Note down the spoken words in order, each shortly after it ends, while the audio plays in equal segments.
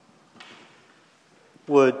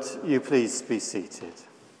Would you please be seated?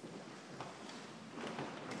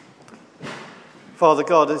 Father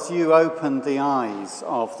God, as you opened the eyes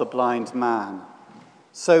of the blind man,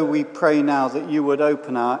 so we pray now that you would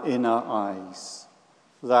open our inner eyes,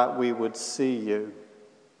 that we would see you.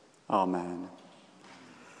 Amen.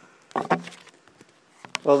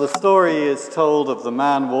 Well, the story is told of the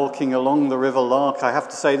man walking along the River Lark. I have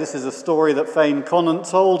to say, this is a story that Fane Conant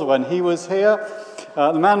told when he was here.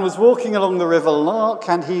 The man was walking along the River Lark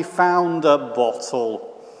and he found a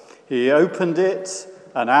bottle. He opened it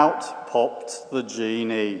and out popped the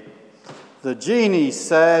genie. The genie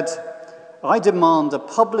said, "I demand a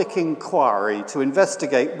public inquiry to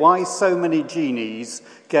investigate why so many genies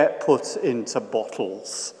get put into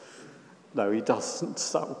bottles." No, he doesn't.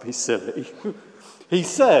 That would be silly. He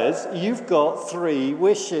says, "You've got 3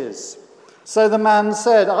 wishes." So the man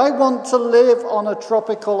said, "I want to live on a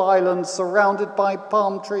tropical island surrounded by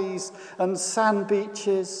palm trees and sand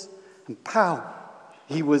beaches." And pow,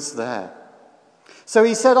 he was there. So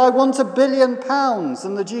he said, "I want £1 billion.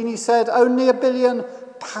 And the genie said, "Only £1 billion.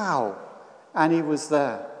 Pow, and he was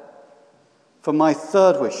there. "For my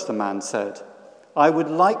 3rd wish," the man said, "I would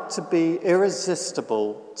like to be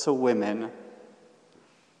irresistible to women."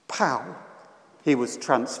 Pow, he was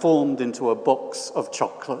transformed into a box of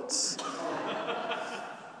chocolates.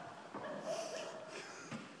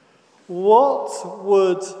 What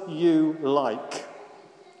would you like?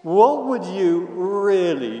 What would you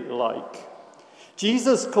really like?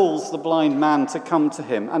 Jesus calls the blind man to come to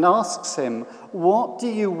him and asks him, "What do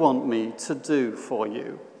you want me to do for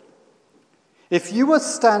you?" If you were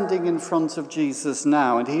standing in front of Jesus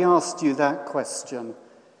now and he asked you that question,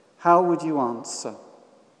 how would you answer?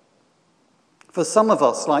 For some of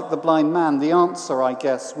us, like the blind man, the answer, I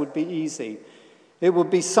guess, would be easy. It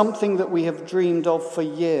would be something that we have dreamed of for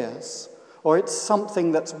years, or it's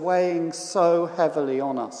something that's weighing so heavily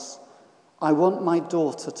on us. I want my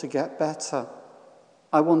daughter to get better.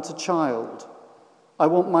 I want a child. I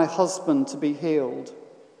want my husband to be healed.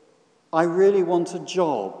 I really want a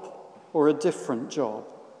job or a different job.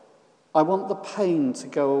 I want the pain to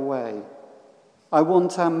go away. I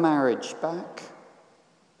want our marriage back.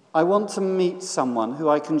 I want to meet someone who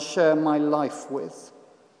I can share my life with.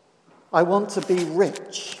 I want to be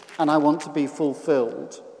rich and I want to be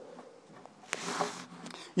fulfilled.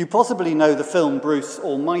 You possibly know the film Bruce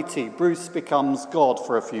Almighty. Bruce becomes God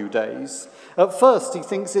for a few days. At first, he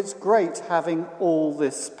thinks it's great having all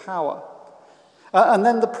this power. And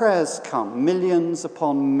then the prayers come, millions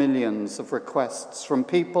upon millions of requests from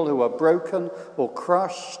people who are broken or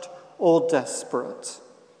crushed or desperate.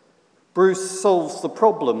 Bruce solves the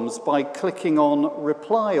problems by clicking on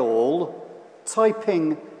reply all,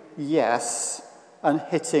 typing yes, and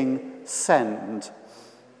hitting send.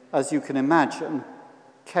 As you can imagine,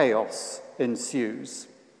 chaos ensues.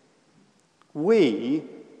 We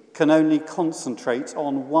can only concentrate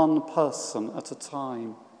on one person at a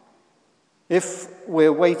time. If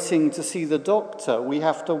we're waiting to see the doctor, we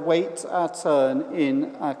have to wait our turn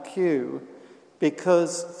in a queue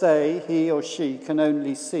because he or she can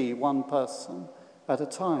only see one person at a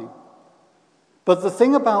time. But the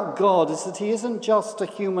thing about God is that he isn't just a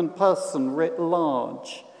human person writ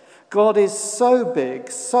large. God is so big,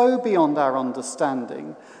 so beyond our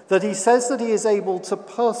understanding, that he says that he is able to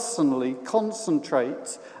personally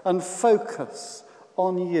concentrate and focus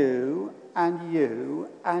on you and you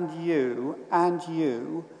and you and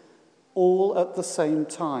you all at the same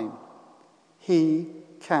time. He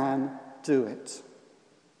can do it.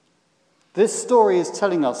 This story is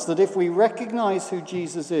telling us that if we recognize who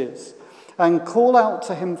Jesus is and call out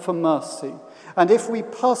to him for mercy, and if we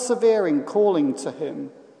persevere in calling to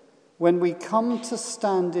him, when we come to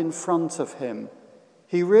stand in front of him,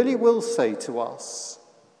 he really will say to us,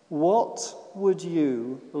 "What would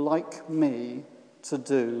you like me to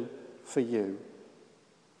do for you?"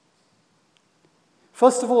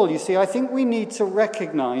 First of all, you see, I think we need to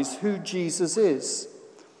recognize who Jesus is.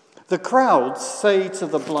 The crowds say to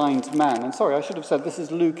the blind man, and sorry, I should have said this is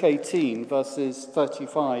Luke 18, verses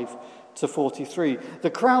 35 to 43. The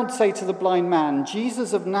crowd say to the blind man,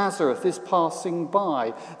 "Jesus of Nazareth is passing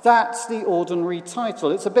by." That's the ordinary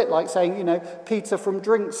title. It's a bit like saying, Peter from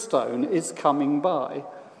Drinkstone is coming by.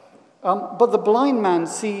 But the blind man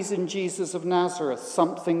sees in Jesus of Nazareth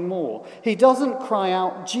something more. He doesn't cry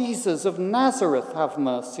out, "Jesus of Nazareth, have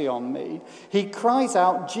mercy on me." He cries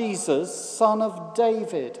out, "Jesus, Son of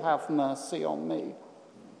David, have mercy on me."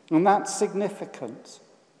 And that's significant.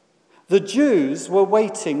 The Jews were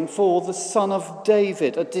waiting for the Son of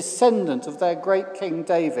David, a descendant of their great King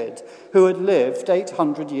David, who had lived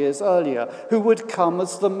 800 years earlier, who would come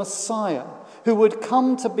as the Messiah, who would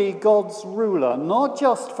come to be God's ruler, not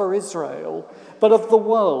just for Israel, but of the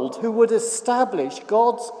world, who would establish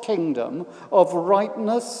God's kingdom of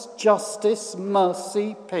rightness, justice,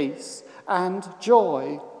 mercy, peace, and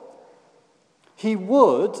joy. He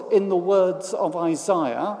would, in the words of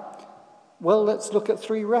Isaiah, well, let's look at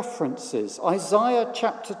 3 references. Isaiah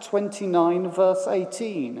chapter 29, verse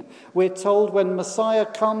 18. We're told when Messiah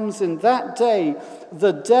comes in that day,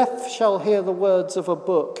 the deaf shall hear the words of a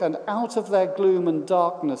book, and out of their gloom and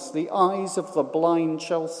darkness the eyes of the blind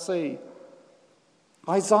shall see.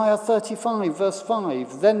 Isaiah 35, verse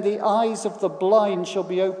 5. Then the eyes of the blind shall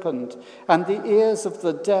be opened, and the ears of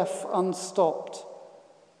the deaf unstopped.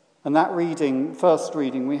 And that first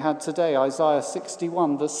reading we had today, Isaiah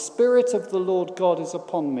 61, the Spirit of the Lord God is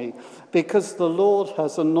upon me, because the Lord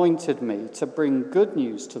has anointed me to bring good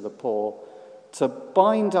news to the poor, to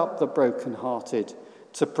bind up the brokenhearted,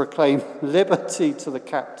 to proclaim liberty to the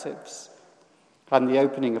captives, and the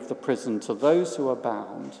opening of the prison to those who are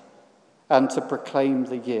bound, and to proclaim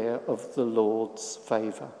the year of the Lord's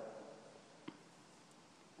favour.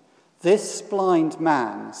 This blind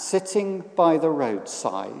man, sitting by the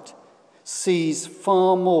roadside, sees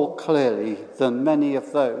far more clearly than many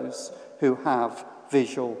of those who have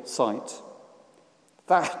visual sight.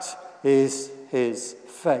 That is his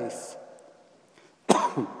faith.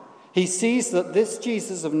 He sees that this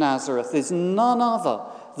Jesus of Nazareth is none other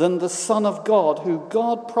than the Son of God, who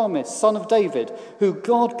God promised, Son of David, who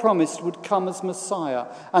God promised would come as Messiah.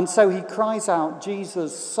 And so he cries out,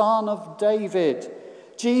 Jesus, Son of David,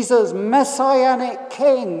 Jesus, Messianic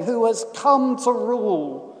King who has come to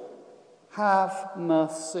rule, have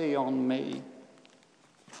mercy on me.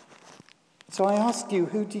 So I ask you,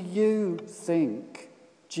 who do you think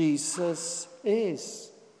Jesus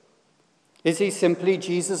is? Is he simply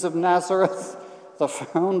Jesus of Nazareth, the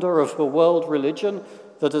founder of a world religion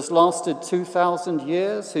that has lasted 2,000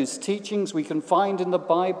 years, whose teachings we can find in the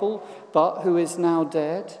Bible, but who is now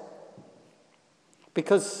dead?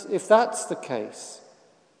 Because if that's the case,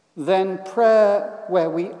 then prayer where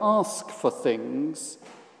we ask for things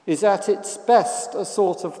is at its best a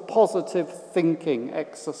sort of positive thinking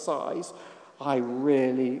exercise. I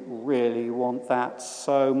really, really want that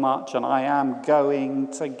so much, and I am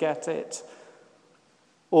going to get it.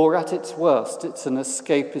 Or at its worst, it's an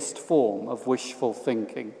escapist form of wishful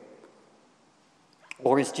thinking.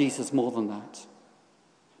 Or is Jesus more than that?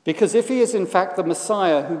 Because if he is in fact the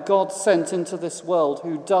Messiah who God sent into this world,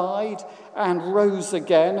 who died and rose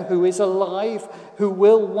again, who is alive, who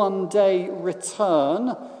will one day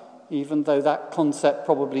return, even though that concept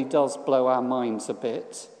probably does blow our minds a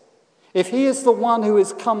bit, if he is the one who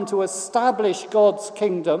has come to establish God's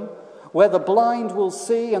kingdom, where the blind will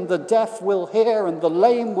see and the deaf will hear and the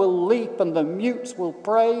lame will leap and the mute will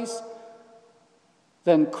praise,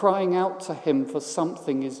 then crying out to him for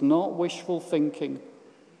something is not wishful thinking.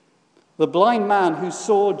 The blind man who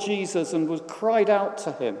saw Jesus and was cried out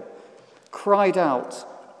to him, cried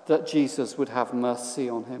out that Jesus would have mercy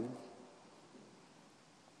on him.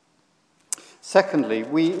 Secondly,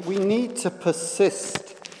 we need to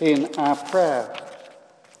persist in our prayer.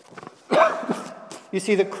 You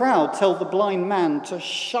see, the crowd told the blind man to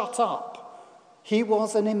shut up. He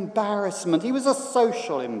was an embarrassment. He was a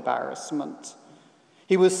social embarrassment.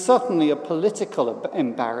 He was certainly a political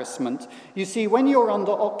embarrassment. You see, when you're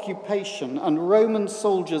under occupation and Roman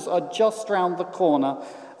soldiers are just round the corner,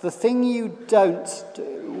 the thing you don't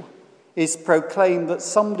do is proclaim that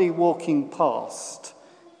somebody walking past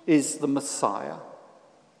is the Messiah.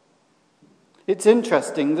 It's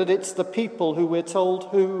interesting that it's the people who we're told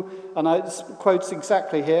who, and I quote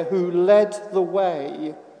exactly here, who led the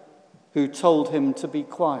way, who told him to be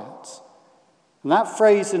quiet. And that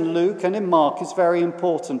phrase in Luke and in Mark is very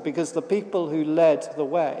important because the people who led the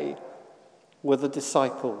way were the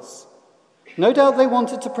disciples. No doubt they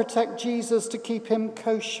wanted to protect Jesus, to keep him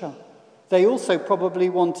kosher. They also probably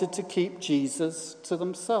wanted to keep Jesus to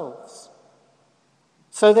themselves.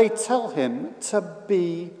 So they tell him to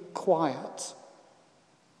be quiet.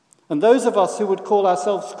 And those of us who would call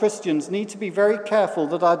ourselves Christians need to be very careful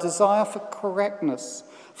that our desire for correctness,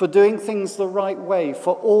 for doing things the right way,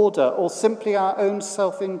 for order, or simply our own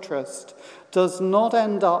self-interest, does not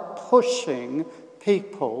end up pushing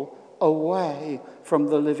people away from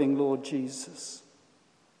the living Lord Jesus.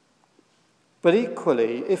 But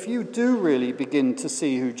equally, if you do really begin to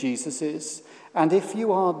see who Jesus is, and if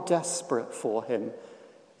you are desperate for him,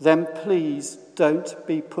 then please don't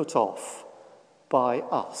be put off by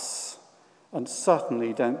us. And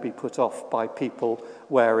certainly don't be put off by people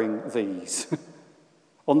wearing these.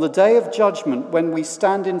 On the day of judgment, when we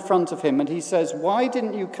stand in front of him and he says, "Why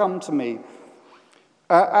didn't you come to me?"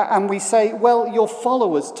 And we say, well, your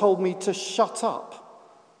followers told me to shut up,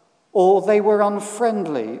 or they were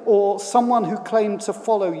unfriendly, or someone who claimed to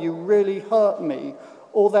follow you really hurt me,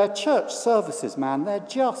 or their church services, man, they're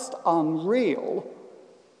just unreal.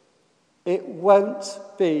 It won't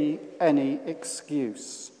be any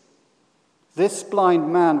excuse. This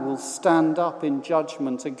blind man will stand up in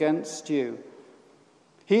judgment against you.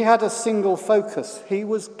 He had a single focus. He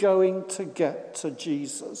was going to get to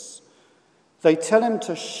Jesus. They tell him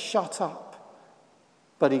to shut up,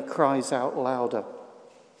 but he cries out louder.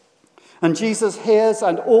 And Jesus hears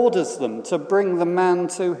and orders them to bring the man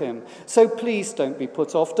to him. So please don't be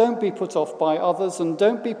put off. Don't be put off by others, and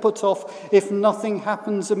don't be put off if nothing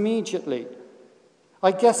happens immediately.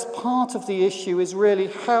 I guess part of the issue is really,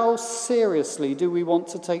 how seriously do we want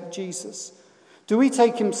to take Jesus? Do we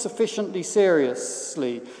take him sufficiently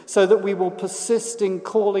seriously so that we will persist in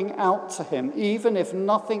calling out to him, even if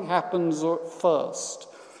nothing happens at first,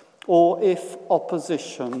 or if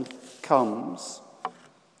opposition comes?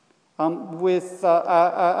 With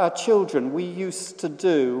our children, we used to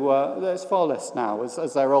do, there's far less now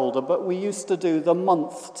as they're older, but we used to do the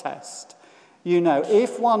month test. You know,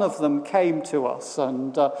 if one of them came to us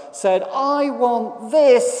and said, I want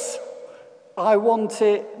this, I want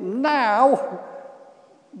it now,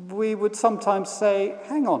 we would sometimes say,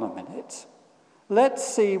 hang on a minute, let's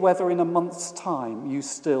see whether in a month's time you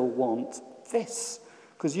still want this.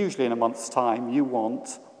 Because usually in a month's time you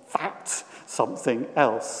want that, something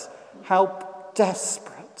else. How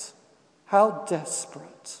desperate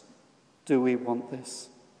do we want this?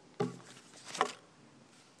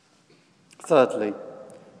 Thirdly,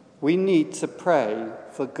 we need to pray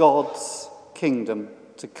for God's kingdom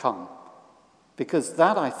to come, because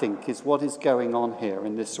that, I think, is what is going on here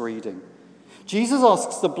in this reading. Jesus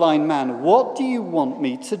asks the blind man, what do you want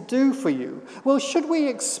me to do for you? Well, should we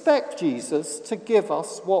expect Jesus to give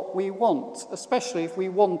us what we want, especially if we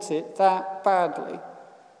want it that badly?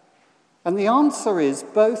 And the answer is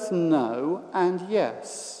both no and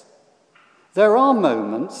yes. There are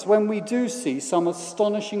moments when we do see some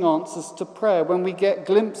astonishing answers to prayer, when we get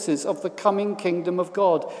glimpses of the coming kingdom of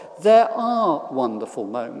God. There are wonderful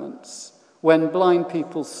moments when blind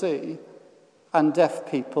people see and deaf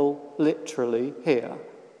people literally hear.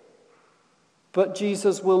 But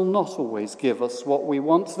Jesus will not always give us what we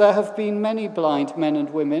want. There have been many blind men and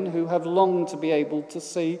women who have longed to be able to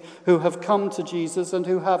see, who have come to Jesus and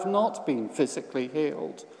who have not been physically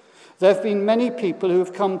healed. There have been many people who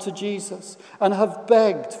have come to Jesus and have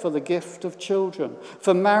begged for the gift of children,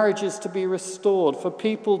 for marriages to be restored, for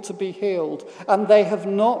people to be healed, and they have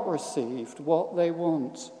not received what they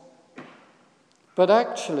want. But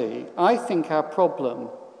actually, I think our problem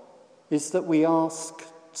is that we ask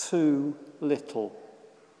too little.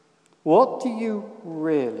 What do you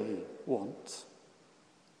really want?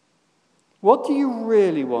 What do you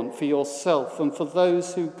really want for yourself and for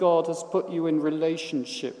those who God has put you in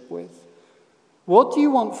relationship with? What do you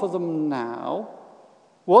want for them now?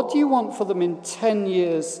 What do you want for them in 10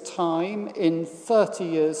 years' time, in 30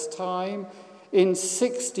 years' time, in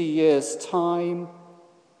 60 years' time,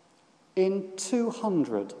 in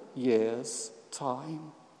 200 years'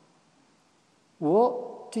 time?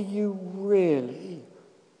 What do you really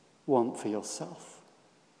want for yourself?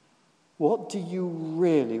 What do you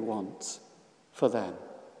really want for them?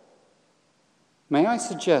 May I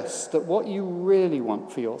suggest that what you really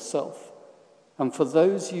want for yourself and for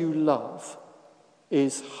those you love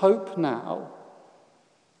is hope now,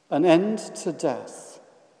 an end to death,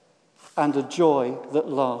 and a joy that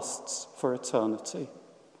lasts for eternity.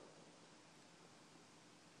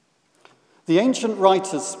 The ancient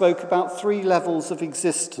writers spoke about 3 levels of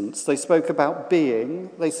existence. They spoke about being,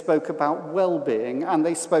 they spoke about well-being, and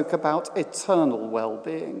they spoke about eternal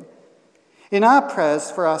well-being. In our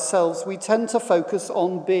prayers for ourselves, we tend to focus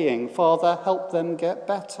on being, Father, help them get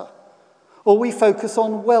better. Or we focus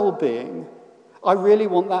on well-being. I really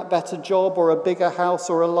want that better job or a bigger house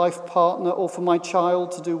or a life partner, or for my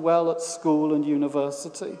child to do well at school and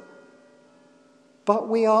university. But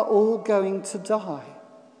we are all going to die.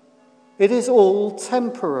 It is all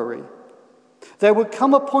temporary. There would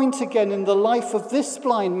come a point again in the life of this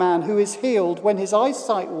blind man who is healed when his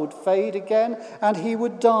eyesight would fade again and he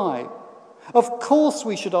would die. Of course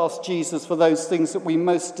we should ask Jesus for those things that we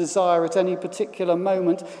most desire at any particular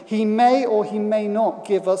moment. He may or he may not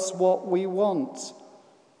give us what we want.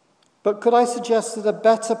 But could I suggest that a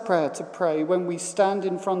better prayer to pray when we stand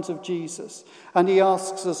in front of Jesus and he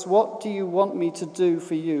asks us, what do you want me to do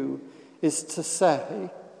for you, is to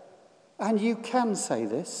say, and you can say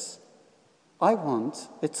this, I want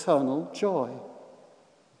eternal joy.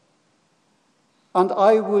 And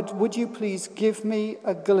would you please give me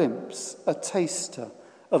a glimpse, a taster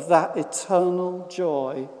of that eternal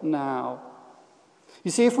joy now?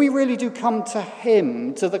 You see, if we really do come to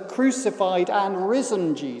him, to the crucified and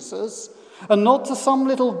risen Jesus, and not to some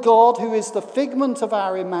little God who is the figment of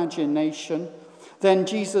our imagination, then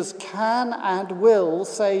Jesus can and will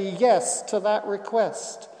say yes to that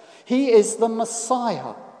request. He is the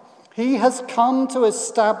Messiah. He has come to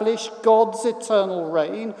establish God's eternal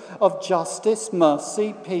reign of justice,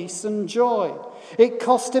 mercy, peace, and joy. It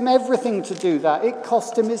cost him everything to do that. It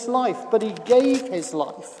cost him his life, but he gave his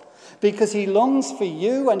life because he longs for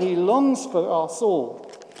you and he longs for us all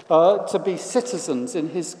to be citizens in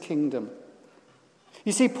his kingdom.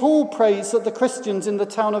 You see, Paul prays that the Christians in the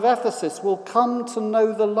town of Ephesus will come to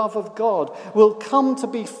know the love of God, will come to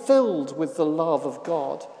be filled with the love of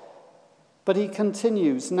God. But he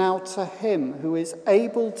continues, now to him who is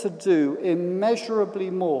able to do immeasurably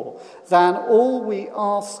more than all we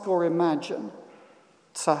ask or imagine,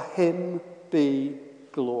 to him be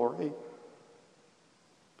glory.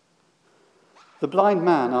 The blind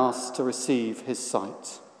man asked to receive his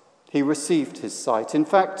sight. He received his sight. In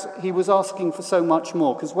fact, he was asking for so much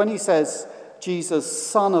more, because when he says, Jesus,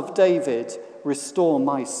 Son of David, restore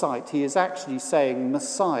my sight, he is actually saying,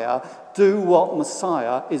 Messiah, do what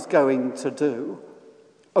Messiah is going to do.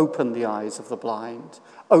 Open the eyes of the blind,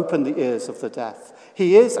 open the ears of the deaf.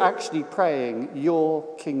 He is actually praying,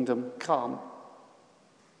 your kingdom come.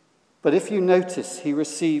 But if you notice, he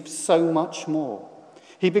receives so much more.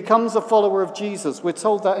 He becomes a follower of Jesus. We're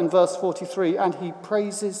told that in verse 43, and he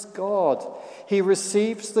praises God. He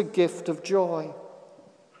receives the gift of joy.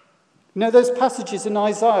 You know, those passages in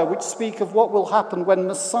Isaiah which speak of what will happen when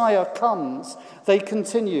Messiah comes, they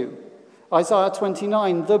continue. Isaiah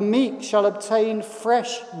 29, the meek shall obtain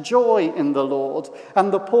fresh joy in the Lord,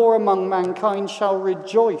 and the poor among mankind shall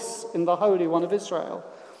rejoice in the Holy One of Israel.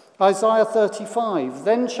 Isaiah 35,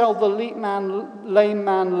 then shall the lame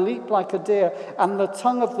man leap like a deer, and the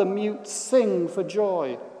tongue of the mute sing for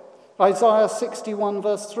joy. Isaiah 61,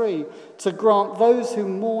 verse 3, to grant those who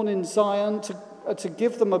mourn in Zion, to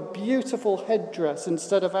give them a beautiful headdress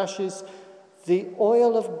instead of ashes, the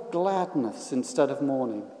oil of gladness instead of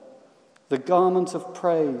mourning, the garment of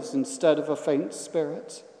praise instead of a faint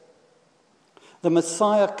spirit. The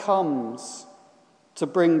Messiah comes to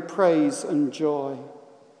bring praise and joy.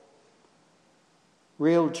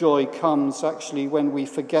 Real joy comes actually when we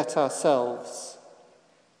forget ourselves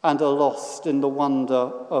and are lost in the wonder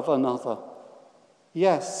of another.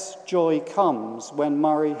 Yes, joy comes when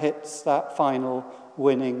Murray hits that final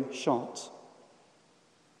winning shot.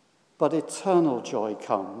 But eternal joy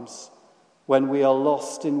comes when we are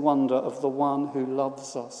lost in wonder of the one who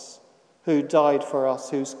loves us, who died for us,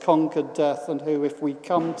 who's conquered death, and who, if we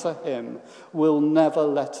come to him, will never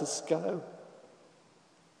let us go.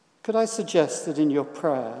 Could I suggest that in your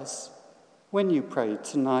prayers, when you pray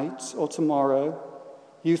tonight or tomorrow,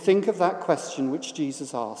 you think of that question which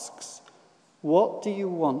Jesus asks, what do you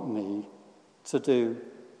want me to do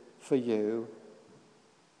for you?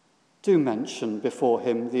 Do mention before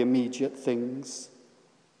him the immediate things,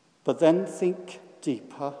 but then think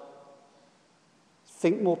deeper,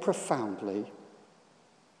 think more profoundly,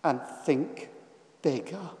 and think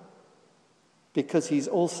bigger, because he's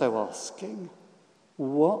also asking,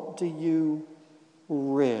 what do you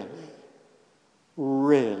really,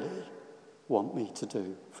 really want me to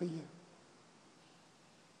do for you?